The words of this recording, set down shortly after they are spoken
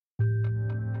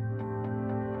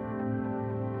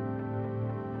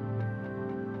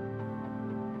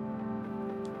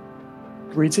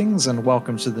Greetings and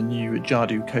welcome to the new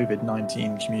Jadu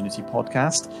COVID-19 Community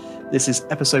Podcast. This is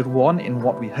episode 1 in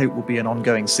what we hope will be an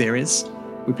ongoing series.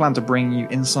 We plan to bring you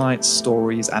insights,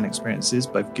 stories and experiences,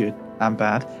 both good and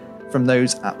bad, from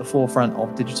those at the forefront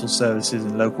of digital services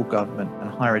in local government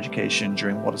and higher education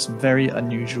during what are some very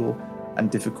unusual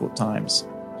and difficult times.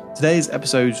 Today's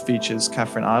episode features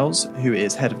Catherine Isles, who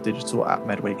is Head of Digital at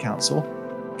Medway Council.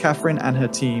 Catherine and her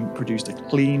team produced a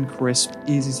clean, crisp,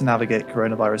 easy-to-navigate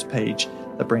coronavirus page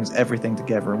that brings everything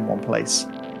together in one place.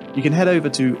 You can head over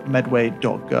to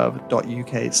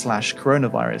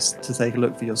medway.gov.uk/coronavirus to take a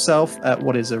look for yourself at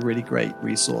what is a really great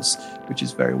resource, which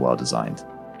is very well designed.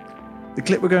 The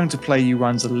clip we're going to play you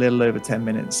runs a little over 10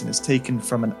 minutes and is taken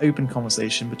from an open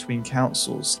conversation between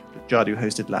councils that Jadu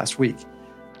hosted last week.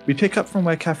 We pick up from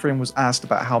where Catherine was asked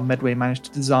about how Medway managed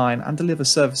to design and deliver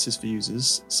services for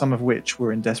users, some of which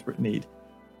were in desperate need,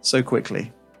 so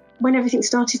quickly. When everything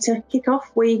started to kick off,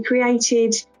 we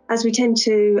created, as we tend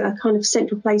to, a kind of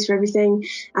central place for everything.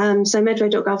 So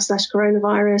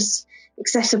medway.gov/coronavirus,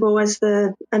 accessible as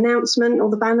the announcement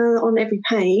or the banner on every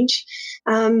page.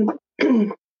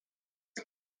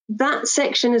 That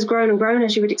section has grown and grown,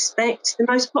 as you would expect. The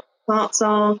most popular parts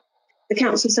are the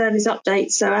council service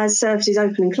updates. So as services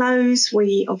open and close,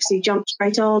 we obviously jump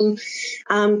straight on.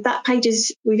 That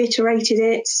page we've iterated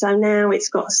it. So now it's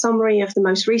got a summary of the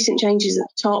most recent changes at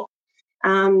the top.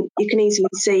 You can easily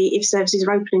see if services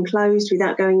are open and closed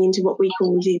without going into what we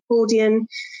call the accordion.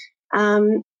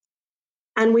 And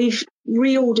we've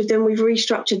reordered them, we've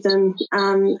restructured them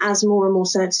as more and more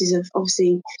services have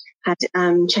obviously had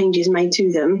changes made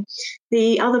to them.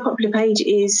 The other popular page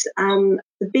is the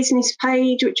business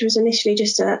page, which was initially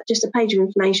just a page of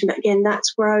information, but again,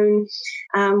 that's grown.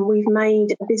 We've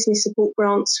made a business support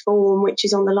grants form, which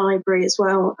is on the library as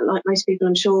well, like most people,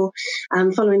 I'm sure.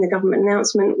 Following the government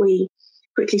announcement, we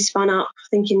quickly spun up, I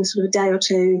think in sort of a day or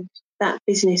two, that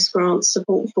business grant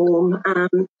support form.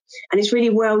 And it's really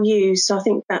well used. So I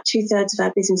think about 2/3 of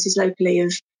our businesses locally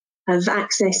have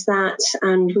accessed that,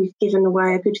 and we've given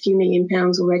away a good few £1 million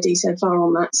already so far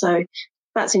on that. So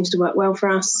that seems to work well for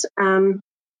us.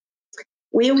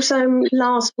 We also,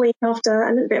 last week, after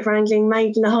a little bit of wrangling,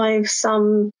 made live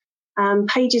some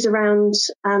pages around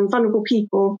vulnerable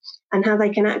people and how they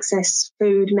can access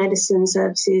food, medicine,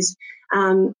 services,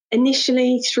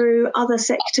 initially through other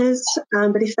sectors,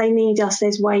 but if they need us,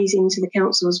 there's ways into the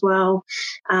council as well.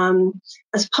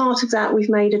 As part of that, we've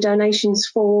made a donations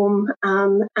form,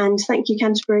 and thank you,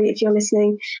 Canterbury, if you're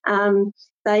listening.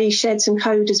 They shared some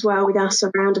code as well with us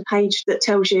around a page that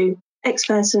tells you X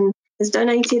person has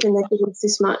donated and they're giving us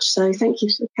this much. So thank you,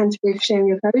 Canterbury, for sharing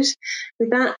your code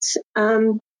with that.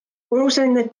 We're also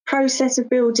in the process of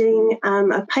building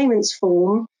a payments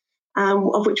form,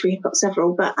 of which we've got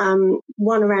several, but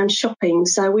one around shopping.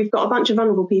 So we've got a bunch of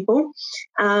vulnerable people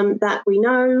that we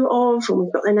know of, and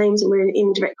we've got their names and we're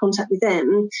in direct contact with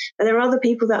them. But there are other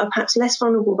people that are perhaps less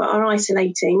vulnerable but are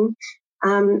isolating.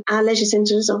 Our leisure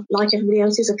centres, like everybody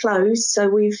else's, are closed. So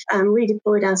we've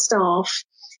redeployed our staff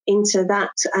into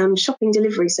that shopping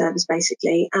delivery service,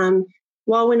 basically.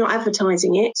 While we're not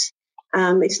advertising it,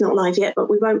 it's not live yet, but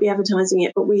we won't be advertising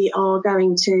it, but we are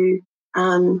going to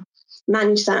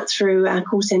manage that through our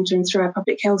call centre and through our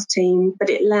public health team. But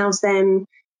it allows them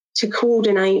to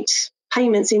coordinate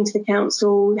payments into the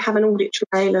council, have an audit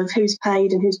trail of who's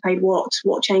paid and who's paid what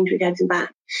change we gave them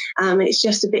back. It's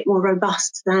just a bit more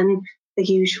robust than the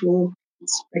usual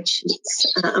spreadsheets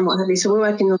and what have you. So we're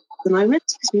working on it at the moment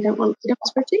because we don't want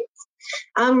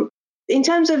spreadsheets. In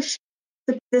terms of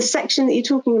the section that you're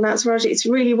talking about, Suraj, it's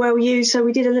really well used. So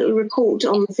we did a little report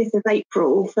on the 5th of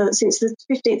April, since the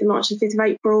 15th of March to the 5th of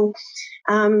April.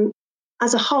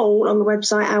 As a whole, on the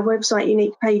website, our website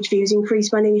unique page views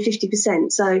increased by nearly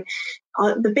 50%. So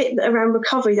the bit around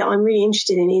recovery that I'm really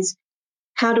interested in is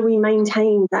how do we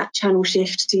maintain that channel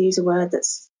shift, to use a word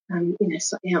that's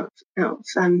slightly out of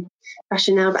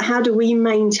fashion now, but how do we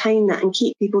maintain that and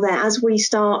keep people there as we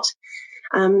start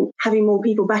having more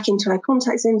people back into our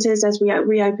contact centres, as we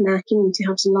reopen our community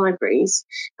hubs and libraries.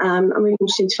 I'm really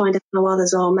interested to find out how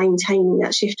others are maintaining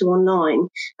that shift to online,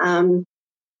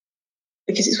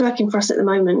 because it's working for us at the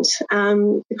moment.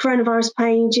 The coronavirus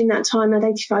page in that time had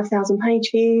 85,000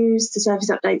 page views. The service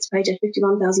updates page had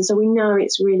 51,000. So we know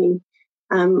it's really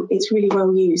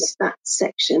well used, that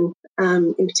section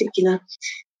in particular.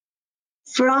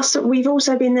 For us, we've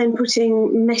also been then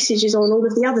putting messages on all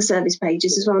of the other service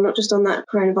pages as well, not just on that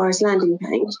coronavirus landing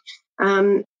page.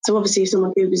 So obviously if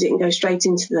someone Googles it and goes straight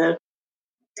into the,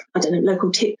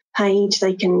 local tip page,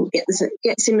 they can get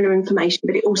similar information,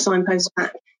 but it all signposts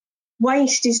back.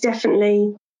 Waste is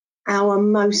definitely our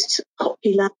most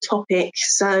popular topic.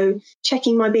 So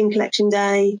checking my bin collection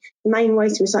day, the main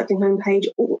waste recycling homepage,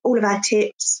 all of our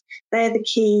tips, they're the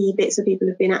key bits that people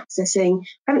have been accessing. We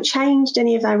haven't changed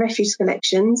any of our refuse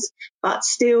collections, but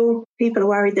still people are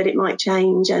worried that it might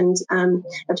change and are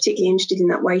particularly interested in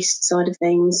that waste side of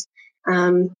things.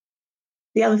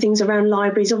 The other things around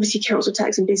libraries, obviously council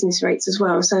tax and business rates as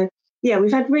well. So yeah,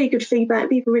 we've had really good feedback.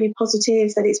 People are really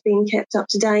positive that it's being kept up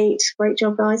to date. Great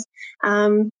job, guys.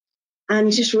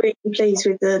 And just really pleased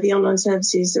with the online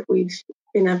services that we've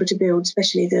been able to build,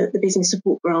 especially the business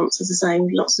support grants. As I say,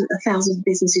 thousands of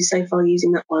businesses so far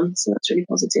using that one, so that's really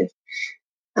positive.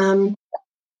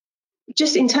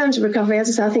 Just in terms of recovery, as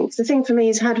I say, I think the thing for me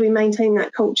is how do we maintain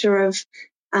that culture of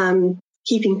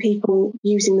keeping people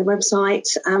using the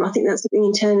website. I think that's something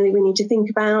internally we need to think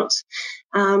about.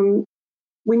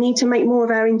 We need to make more of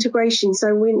our integration.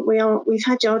 So we've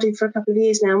had Jardoo for a couple of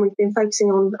years now, and we've been focusing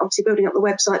on obviously building up the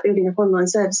website, building up online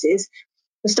services.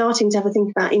 We're starting to have a think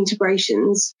about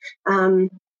integrations, and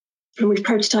we've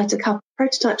prototyped a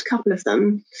couple of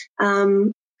them,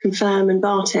 Confirm and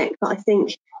Bartek. But I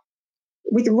think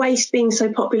with waste being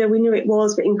so popular, we knew it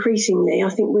was, but increasingly, I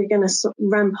think we're going to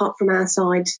ramp up from our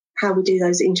side how we do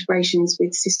those integrations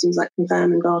with systems like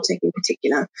Confirm and Bartek in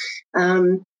particular.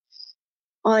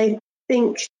 I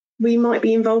think we might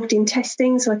be involved in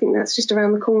testing, so I think that's just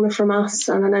around the corner from us,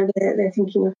 and I know they're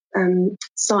thinking of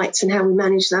sites and how we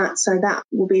manage that, so that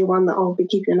will be one that I'll be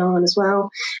keeping an eye on as well.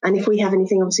 And if we have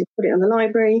anything, obviously put it on the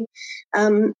library.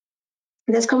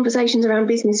 There's conversations around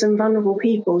business and vulnerable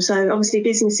people, so obviously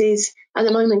businesses at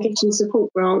the moment getting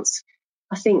support grants,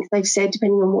 I think they've said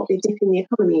depending on what the dip in the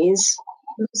economy is,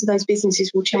 those businesses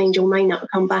will change or may not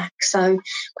come back. So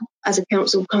as a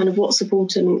council, kind of what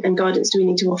support and guidance do we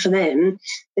need to offer them?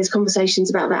 There's conversations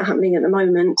about that happening at the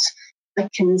moment. I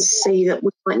can see that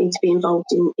we might need to be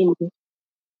involved in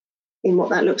what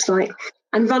that looks like.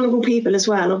 And vulnerable people as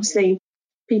well. Obviously,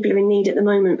 people are in need at the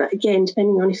moment, but again,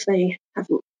 depending on if they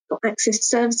haven't got access to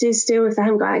services still, if they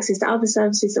haven't got access to other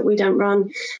services that we don't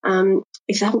run,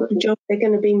 if they haven't got a job, they're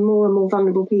going to be more and more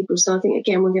vulnerable people. So I think,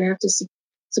 again, we're going to have to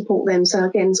support them. So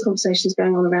again, there's conversations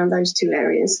going on around those two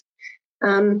areas.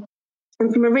 And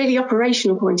from a really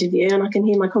operational point of view, and I can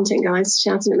hear my content guys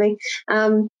shouting at me,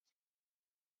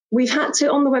 we've had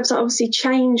to, on the website, obviously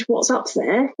change what's up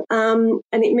there. And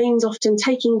it means often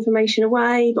taking information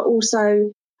away, but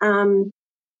also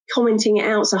commenting it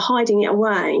out, so hiding it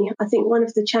away. I think one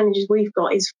of the challenges we've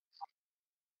got is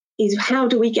how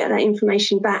do we get that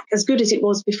information back as good as it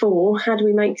was before? How do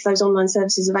we make those online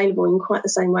services available in quite the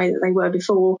same way that they were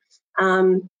before,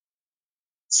 so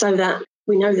that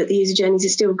we know that the user journeys are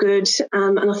still good?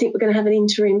 And I think we're going to have an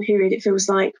interim period, it feels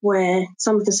like, where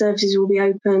some of the services will be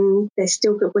open. They're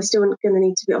still good. We're still going to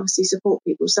need to obviously support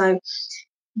people. So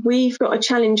we've got a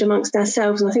challenge amongst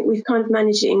ourselves, and I think we've kind of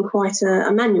managed it in quite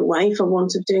a manual way, for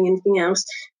want of doing anything else.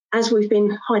 As we've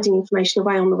been hiding information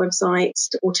away on the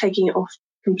website or taking it off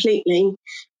completely,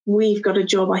 we've got a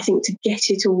job, I think, to get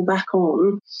it all back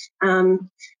on. And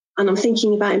I'm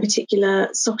thinking about, in particular,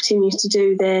 Soccer Team used to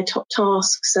do their top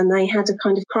tasks, and they had a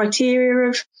kind of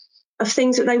criteria of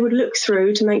things that they would look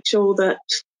through to make sure that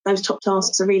those top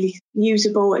tasks are really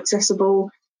usable, accessible.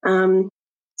 So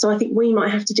I think we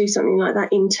might have to do something like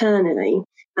that internally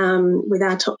with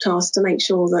our top tasks to make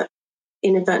sure that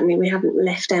inadvertently we haven't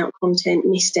left out content,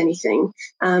 missed anything.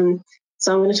 So I'm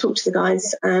going to talk to the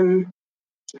guys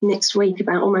next week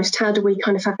about almost how do we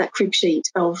kind of have that crib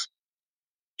sheet of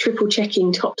triple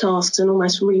checking top tasks and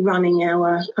almost rerunning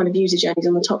our kind of user journeys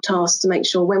on the top tasks to make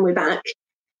sure when we're back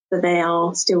that they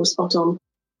are still spot on.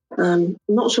 I'm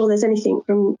not sure there's anything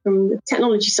from the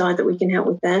technology side that we can help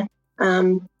with there,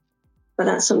 but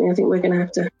that's something I think we're going to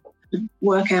have to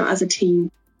work out as a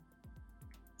team.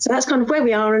 So that's kind of where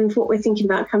we are and what we're thinking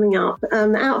about coming up.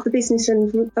 Out of the business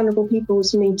and vulnerable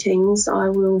people's meetings, I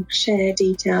will share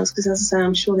details because, as I say,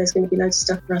 I'm sure there's going to be loads of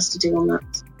stuff for us to do on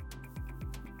that.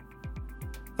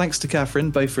 Thanks to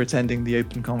Catherine, both for attending the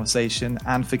open conversation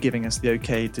and for giving us the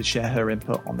okay to share her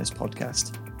input on this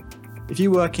podcast. If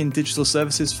you work in digital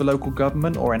services for local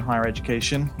government or in higher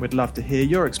education, we'd love to hear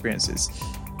your experiences.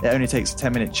 It only takes a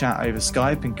 10-minute chat over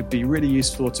Skype and could be really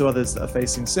useful to others that are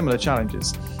facing similar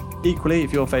challenges. Equally,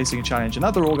 if you're facing a challenge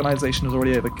another organisation has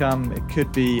already overcome, it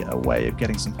could be a way of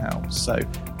getting some help. So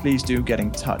please do get in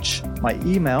touch. My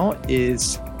email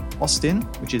is Austin,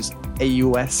 which is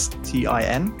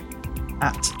AUSTIN,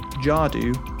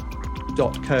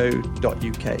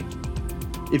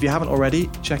 @jardoo.co.uk. If you haven't already,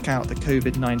 check out the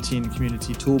COVID-19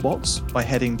 Community Toolbox by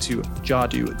heading to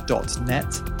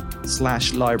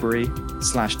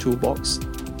jardoo.net/library/toolbox.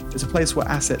 It's a place where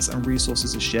assets and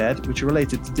resources are shared, which are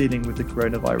related to dealing with the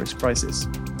coronavirus crisis.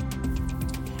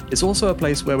 It's also a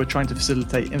place where we're trying to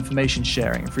facilitate information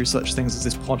sharing through such things as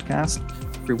this podcast,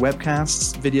 through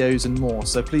webcasts, videos, and more.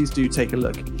 So please do take a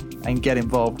look and get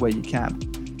involved where you can.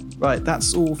 Right,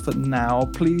 that's all for now.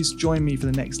 Please join me for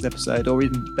the next episode, or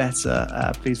even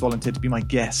better, please volunteer to be my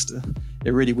guest.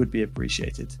 It really would be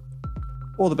appreciated.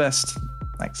 All the best.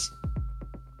 Thanks.